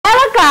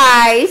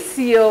guys,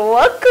 you're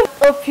welcome.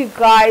 Hope you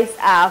guys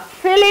are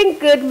feeling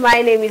good.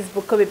 My name is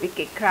Bukobi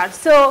Bikekran.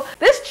 So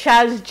this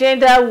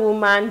transgender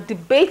woman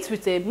debates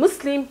with a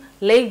Muslim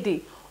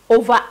lady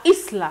over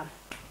Islam.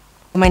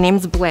 My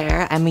name's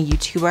Blair. I'm a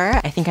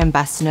YouTuber. I think I'm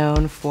best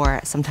known for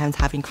sometimes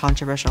having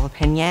controversial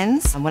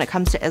opinions. When it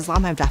comes to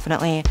Islam, I've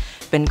definitely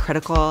been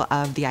critical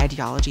of the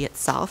ideology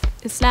itself.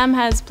 Islam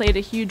has played a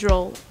huge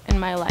role in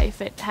my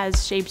life. It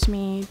has shaped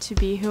me to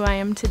be who I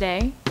am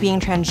today. Being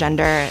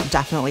transgender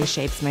definitely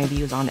shapes my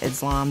views on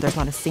Islam. There's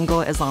not a single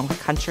Islamic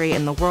country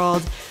in the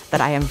world that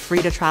I am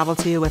free to travel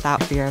to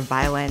without fear of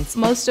violence.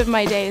 Most of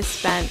my day is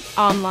spent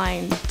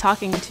online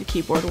talking to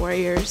keyboard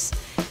warriors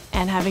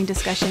and having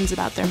discussions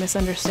about their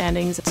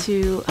misunderstandings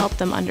to help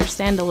them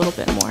understand a little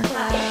bit more.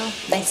 Hello.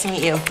 Nice to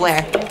meet you.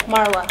 Blair.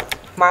 Marwa.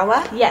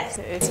 Marwa? Yes.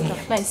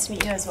 Nice to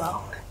meet you as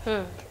well.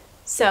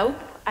 So,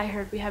 I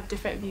heard we have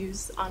different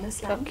views on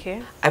Islam.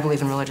 Okay. I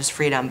believe in religious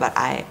freedom, but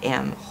I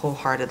am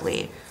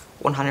wholeheartedly,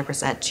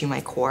 100% to my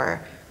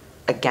core,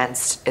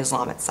 against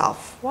Islam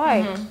itself.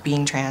 Why?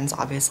 Being trans,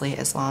 obviously,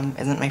 Islam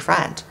isn't my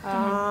friend.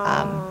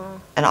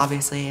 And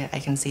obviously, I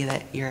can see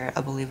that you're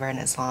a believer in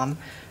Islam.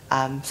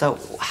 So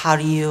how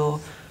do you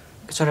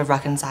sort of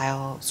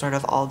reconcile sort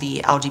of all the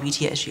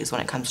LGBT issues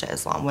when it comes to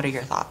Islam? What are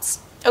your thoughts?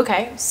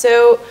 Okay,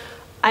 so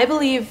I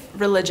believe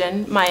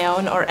religion, my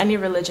own or any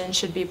religion,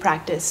 should be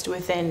practiced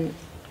within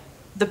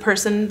the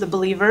person, the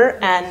believer,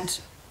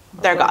 and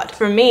their God.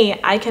 For me,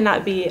 I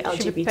cannot be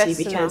LGBT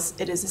because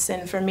it is a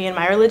sin for me and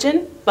my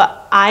religion,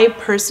 but I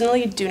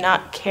personally do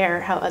not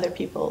care how other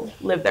people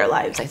live their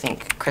lives. I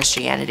think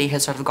Christianity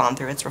has sort of gone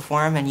through its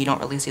reform and you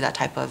don't really see that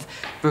type of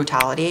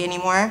brutality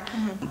anymore.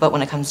 But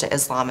when it comes to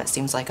Islam, it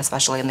seems like,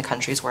 especially in the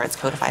countries where it's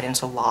codified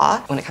into law,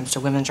 when it comes to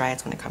women's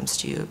rights, when it comes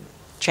to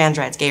trans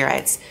rights, gay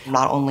rights,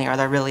 not only are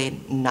there really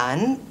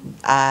none,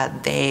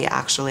 they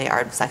actually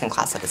are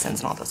second-class citizens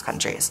in all those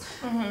countries.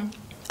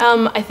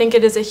 I think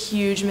it is a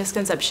huge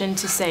misconception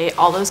to say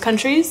all those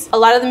countries. A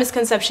lot of the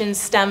misconceptions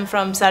stem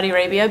from Saudi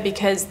Arabia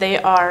because they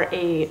are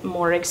a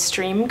more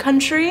extreme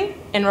country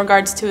in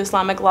regards to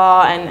Islamic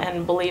law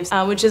and beliefs,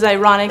 which is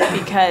ironic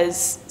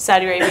because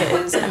Saudi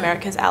Arabia is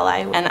America's ally,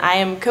 and I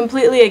am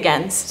completely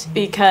against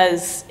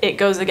because it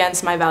goes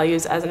against my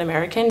values as an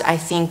American. I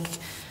think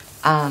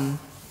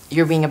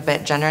you're being a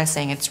bit generous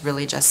saying it's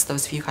really just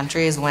those few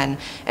countries when,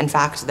 in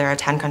fact, there are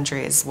 10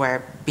 countries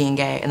where being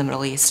gay in the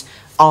Middle East,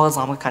 all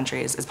Islamic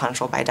countries, is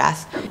punishable by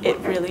death. It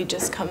really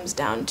just comes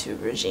down to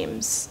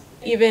regimes.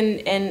 Even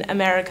in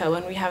America,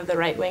 when we have the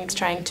right wings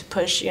trying to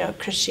push,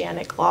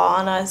 Christianic law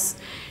on us,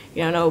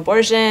 no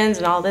abortions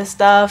and all this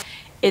stuff,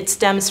 it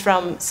stems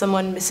from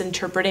someone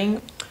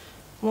misinterpreting.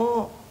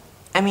 Well,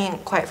 I mean,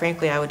 quite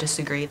frankly, I would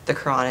disagree. The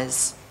Quran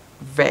is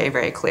very,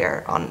 very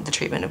clear on the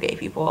treatment of gay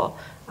people.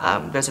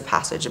 There's a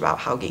passage about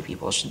how gay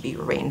people should be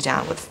rained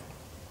down with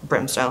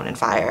brimstone and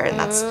fire, and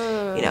that's,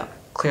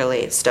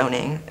 clearly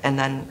stoning. And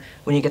then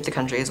when you get to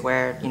countries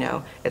where,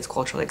 it's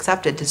culturally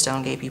accepted to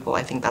stone gay people,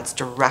 I think that's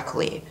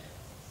directly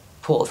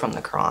pulled from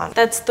the Quran.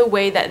 That's the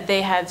way that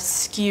they have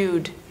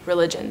skewed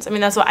religions. I mean,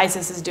 that's what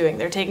ISIS is doing.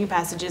 They're taking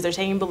passages, they're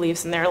taking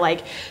beliefs, and they're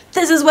like,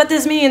 this is what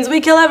this means,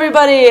 we kill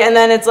everybody. And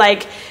then it's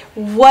like,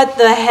 what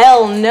the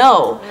hell,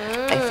 no.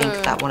 I think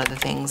that one of the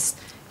things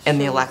in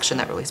the election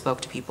that really spoke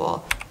to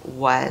people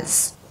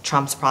was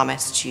Trump's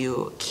promise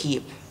to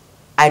keep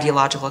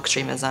ideological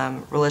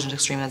extremism, religious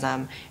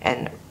extremism,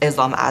 and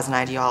Islam as an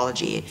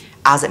ideology,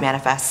 as it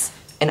manifests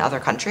in other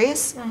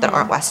countries that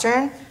aren't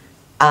Western,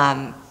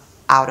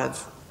 out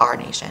of our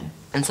nation.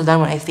 And so then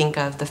when I think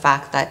of the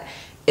fact that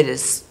it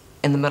is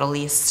in the Middle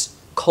East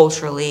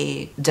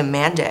culturally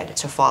demanded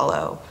to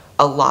follow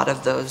a lot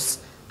of those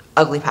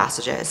ugly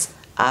passages,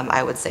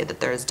 I would say that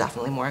there is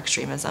definitely more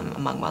extremism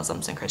among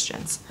Muslims and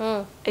Christians.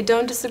 I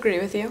don't disagree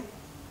with you.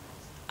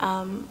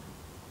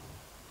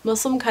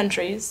 Muslim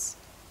countries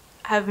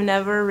have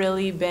never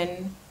really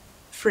been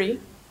free,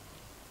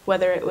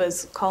 whether it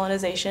was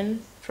colonization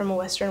from a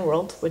Western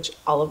world, which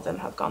all of them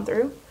have gone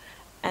through,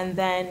 and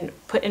then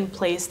put in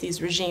place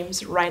these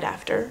regimes right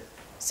after.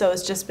 So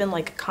it's just been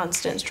like a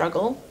constant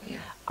struggle. Yeah.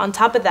 On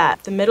top of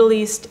that, the Middle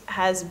East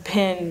has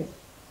been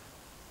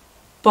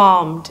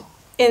bombed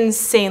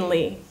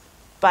insanely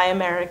by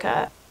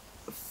America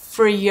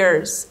for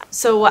years.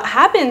 So what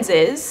happens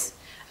is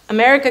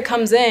America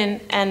comes in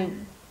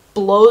and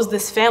blows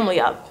this family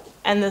up.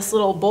 And this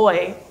little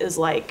boy is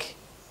like,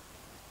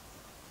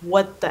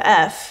 what the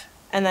F?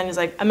 And then he's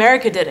like,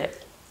 America did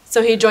it.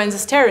 So he joins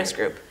this terrorist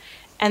group.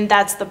 And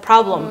that's the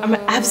problem. I'm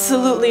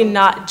absolutely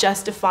not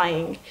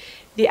justifying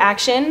the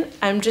action.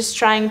 I'm just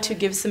trying to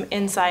give some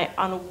insight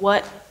on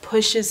what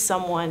pushes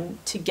someone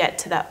to get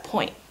to that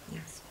point.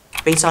 Yes.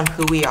 Based on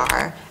who we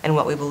are and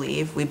what we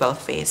believe, we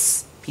both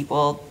face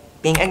people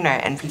being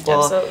ignorant and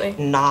people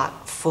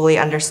not fully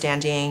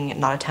understanding,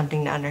 not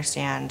attempting to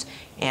understand,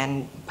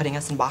 and putting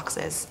us in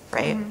boxes,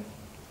 right?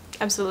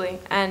 Absolutely.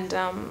 And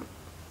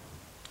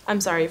I'm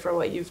sorry for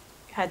what you've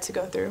had to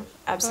go through.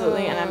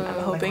 Absolutely. And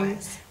I'm hoping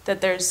Likewise.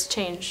 that there's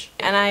change.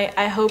 And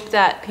I hope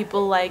that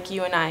people like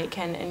you and I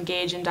can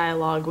engage in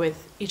dialogue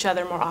with each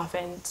other more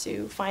often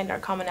to find our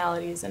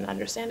commonalities and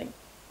understanding.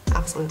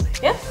 Absolutely.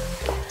 Yeah?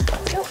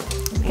 Let's go.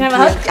 Can I have a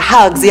hug?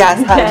 Hugs,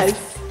 yes, hugs.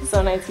 Yes.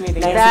 So nice meeting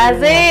you. That's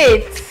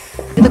it.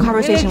 The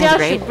conversation was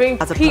Religion should bring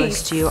great as peace.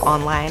 opposed to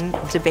online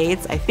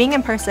debates. I think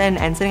in person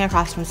and sitting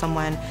across from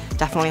someone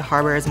definitely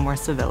harbors more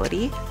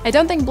civility. I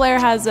don't think Blair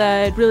has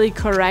a really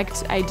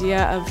correct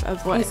idea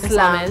of what Islam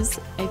Islam is.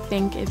 I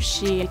think if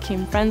she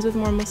became friends with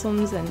more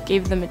Muslims and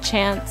gave them a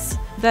chance,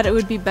 that it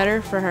would be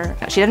better for her.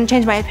 She didn't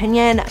change my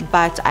opinion,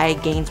 but I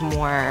gained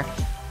more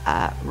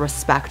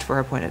respect for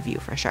her point of view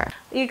for sure.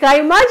 You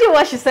can imagine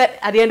what she said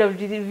at the end of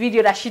the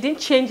video, that she didn't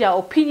change her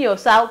opinion.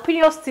 So her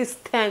opinion still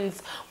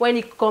stands when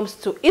it comes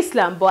to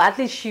Islam, but at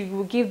least she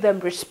will give them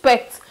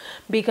respect,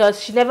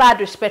 because she never had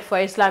respect for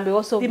Islam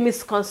because of the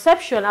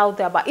misconception out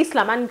there about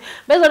Islam. And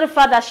based on the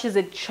fact that she's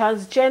a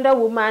transgender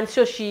woman,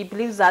 so she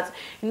believes that,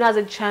 you know, as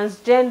a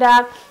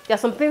transgender, there are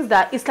some things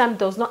that Islam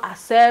does not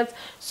accept.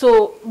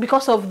 So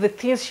because of the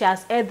things she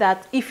has heard,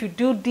 that if you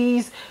do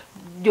this,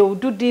 they will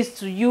do this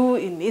to you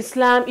in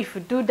Islam, if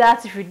you do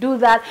that, if you do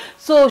that.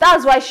 So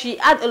that's why she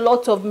had a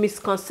lot of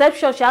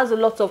misconception. She has a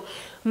lot of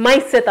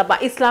mindset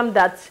about Islam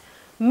that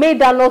made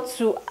her not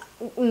to,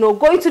 you know,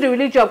 go into the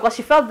religion, because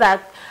she felt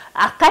that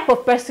a type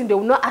of person, they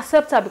will not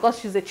accept her because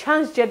she's a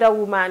transgender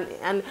woman.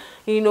 And,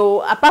 you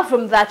know, apart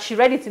from that, she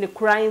read it in the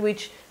Quran,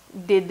 which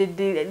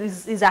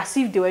is as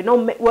if they were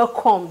not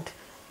welcomed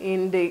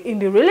in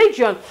the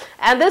religion.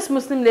 And this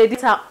Muslim lady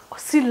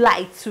see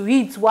light to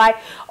it, why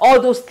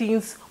all those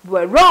things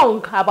were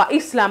wrong about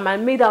Islam,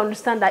 and made her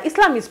understand that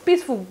Islam is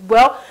peaceful.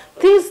 Well,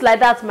 things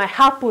like that might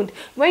happen.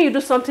 When you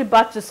do something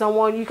bad to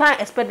someone, you can't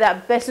expect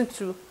that person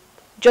to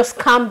just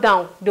calm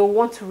down. They'll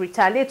want to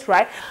retaliate,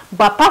 right?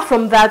 But apart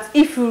from that,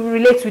 if you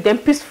relate with them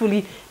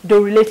peacefully,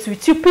 they'll relate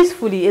with you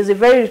peacefully. It's a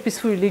very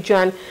peaceful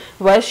religion.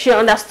 Well, she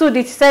understood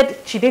it. She said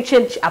she didn't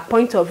change her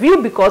point of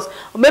view because,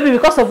 maybe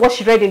because of what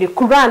she read in the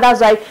Quran.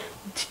 That's why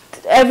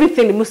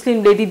everything, the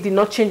Muslim lady did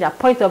not change her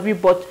point of view,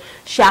 but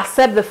she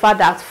accepted the fact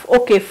that,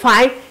 okay,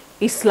 fine,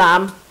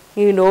 Islam,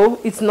 you know,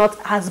 it's not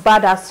as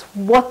bad as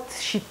what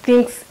she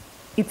thinks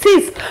it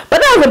is.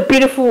 But that was a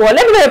beautiful one.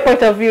 Let me know your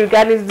point of view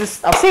regarding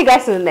this. I'll see you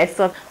guys in the next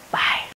one.